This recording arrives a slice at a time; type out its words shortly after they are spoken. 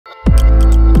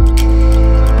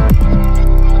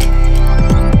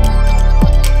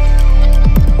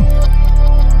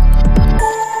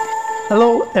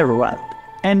everyone,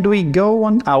 and we go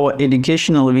on our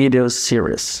educational videos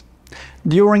series.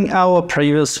 During our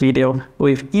previous video,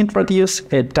 we've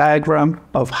introduced a diagram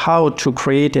of how to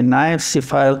create an IFC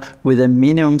file with a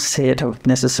minimum set of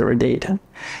necessary data.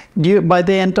 By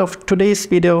the end of today's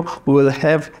video, we'll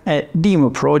have a demo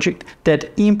project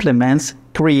that implements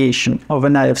creation of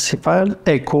an IFC file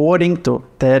according to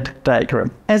that diagram.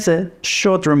 As a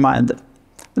short reminder,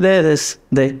 that is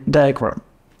the diagram.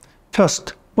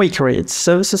 First, we create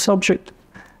services object,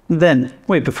 then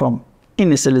we perform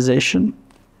initialization.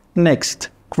 Next,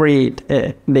 create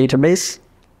a database.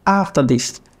 After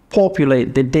this,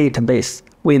 populate the database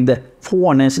with the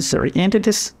 4 necessary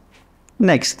entities.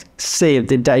 Next, save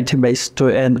the database to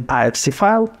an IFC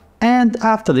file, and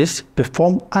after this,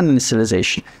 perform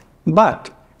initialization.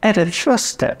 But at the first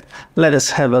step, let us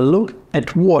have a look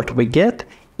at what we get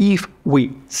if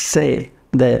we save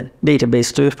the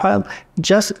database to a file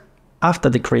just after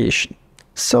the creation.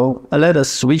 So let us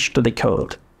switch to the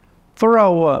code. For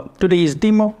our today's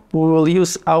demo, we will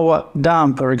use our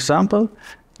dumper example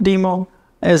demo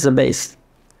as a base.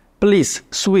 Please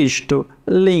switch to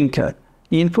linker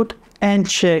input and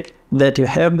check that you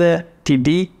have the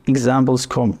td examples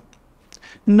common.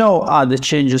 No other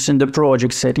changes in the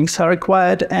project settings are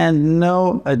required, and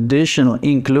no additional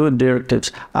include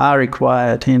directives are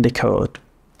required in the code.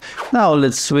 Now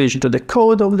let's switch to the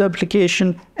code of the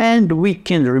application and we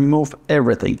can remove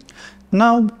everything.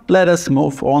 Now let us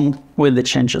move on with the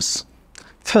changes.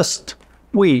 First,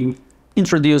 we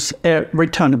introduce a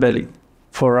return value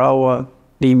for our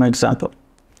demo example.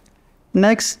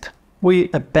 Next,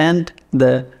 we append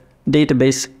the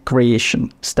database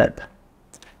creation step.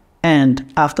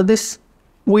 And after this,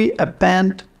 we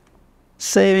append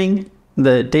saving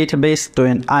the database to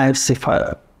an IFC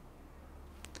file.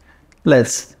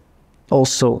 Let's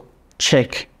also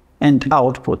check and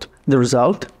output the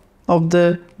result of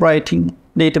the writing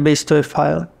database to a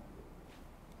file.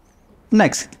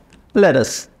 Next, let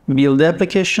us build the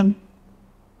application.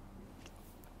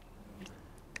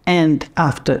 And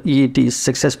after it is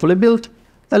successfully built,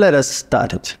 let us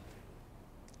start it.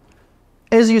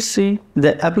 As you see,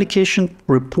 the application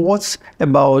reports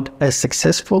about a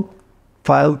successful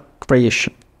file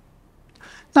creation.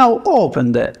 Now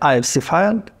open the IFC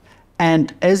file,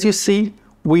 and as you see,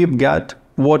 we've got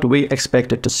what we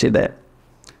expected to see there.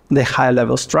 The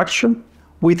high-level structure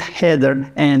with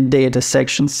header and data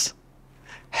sections.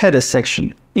 Header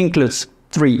section includes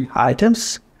 3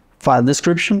 items: file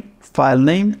description, file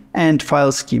name, and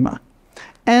file schema.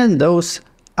 And those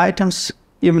items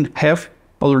even have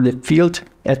already field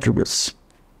attributes.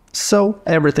 So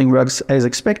everything works as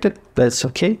expected, that's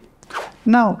okay.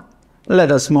 Now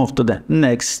let us move to the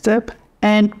next step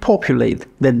and populate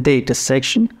the data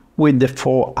section with the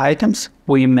 4 items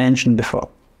we mentioned before.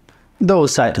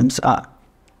 Those items are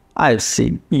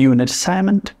IFC unit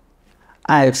assignment,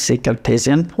 IFC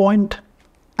Cartesian point,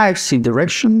 IFC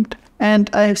direction,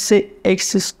 and IFC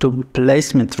axis to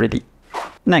placement 3D.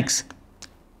 Next,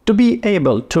 to be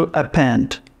able to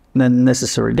append the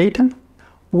necessary data,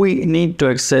 we need to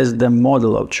access the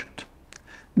model object.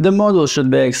 The model should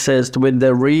be accessed with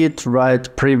the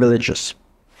read-write privileges.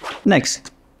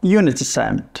 Next, unit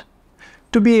assignment.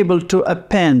 To be able to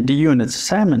append the unit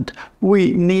assignment,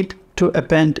 we need to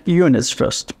append units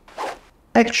first.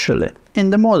 Actually, in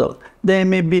the model, there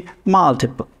may be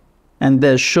multiple, and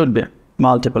there should be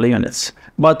multiple units.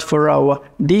 But for our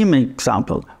demo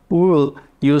example, we will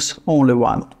use only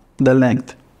one, the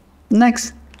length.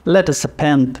 Next, let us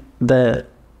append the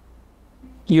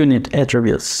unit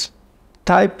attributes: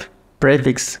 type,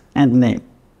 prefix, and name.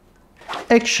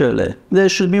 Actually, there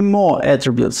should be more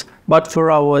attributes, but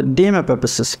for our demo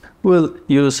purposes, we'll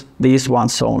use these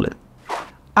ones only.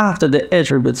 After the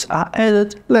attributes are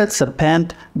added, let's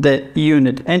append the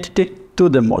unit entity to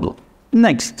the model.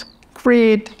 Next,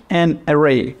 create an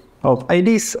array of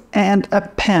IDs and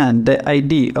append the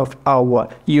ID of our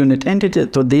unit entity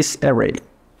to this array.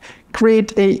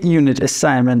 Create a unit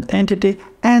assignment entity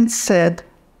and set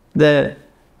the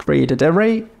created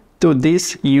array to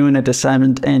this unit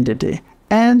assignment entity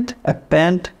and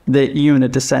append the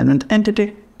unit assignment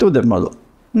entity to the model.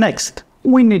 Next,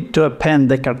 we need to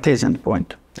append the Cartesian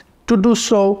point. To do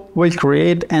so, we'll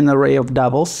create an array of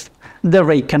doubles. The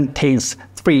array contains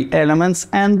 3 elements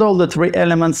and all the 3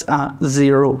 elements are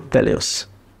 0 values.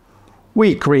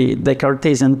 We create the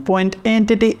Cartesian point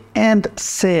entity and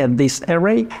set this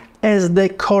array as the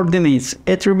coordinates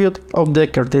attribute of the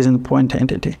Cartesian point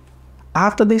entity.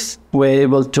 After this, we're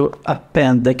able to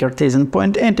append the Cartesian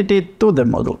point entity to the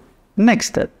model. Next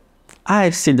step,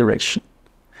 IFC direction.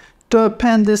 To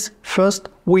append this, first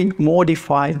we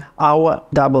modify our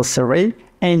doubles array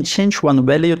and change one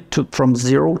value from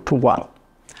 0 to 1.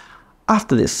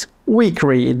 After this, we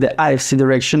create the IFC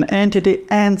direction entity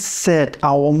and set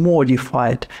our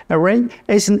modified array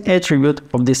as an attribute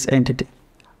of this entity.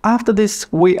 After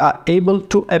this, we are able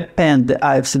to append the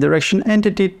IFC direction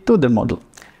entity to the model.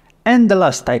 And the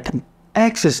last item,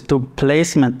 access to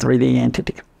placement 3D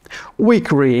entity. We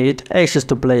create access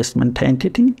to placement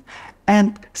entity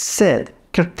and set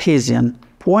Cartesian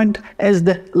point as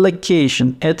the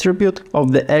location attribute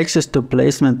of the access to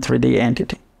placement 3D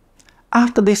entity.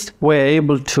 After this, we are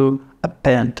able to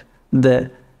append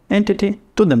the entity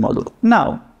to the model.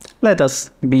 Now, let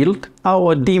us build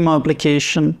our demo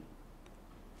application,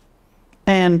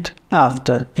 and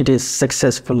after it is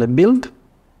successfully built,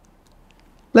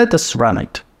 let us run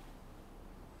it.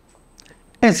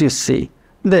 As you see,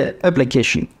 the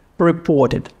application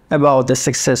reported about the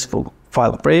successful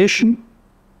file creation.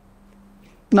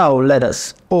 Now let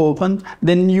us open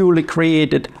the newly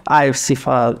created IFC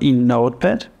file in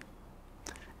Notepad.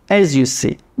 As you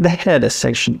see, the header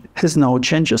section has no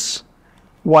changes,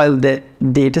 while the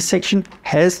data section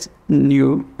has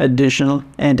new additional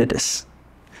entities.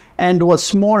 And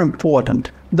what's more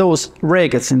important, those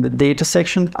records in the data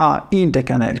section are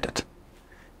interconnected.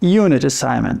 Unit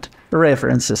assignment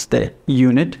references the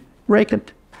unit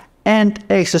record, and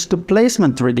access to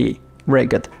placement 3D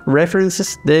record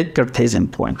references the Cartesian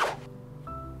point.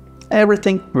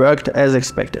 Everything worked as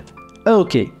expected.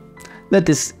 Okay, that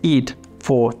is it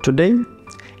for today.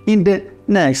 In the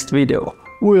next video,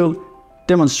 we'll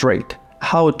demonstrate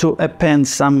how to append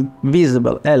some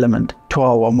visible element to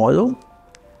our model.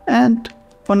 And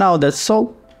for now, that's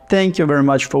all. Thank you very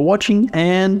much for watching,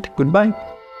 and goodbye.